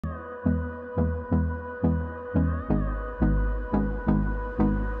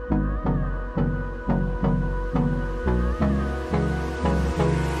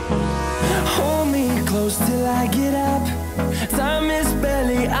I get up, time is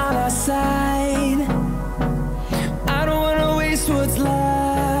barely on our side. I don't wanna waste what's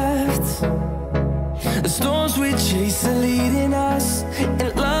left. The storms we chase are leading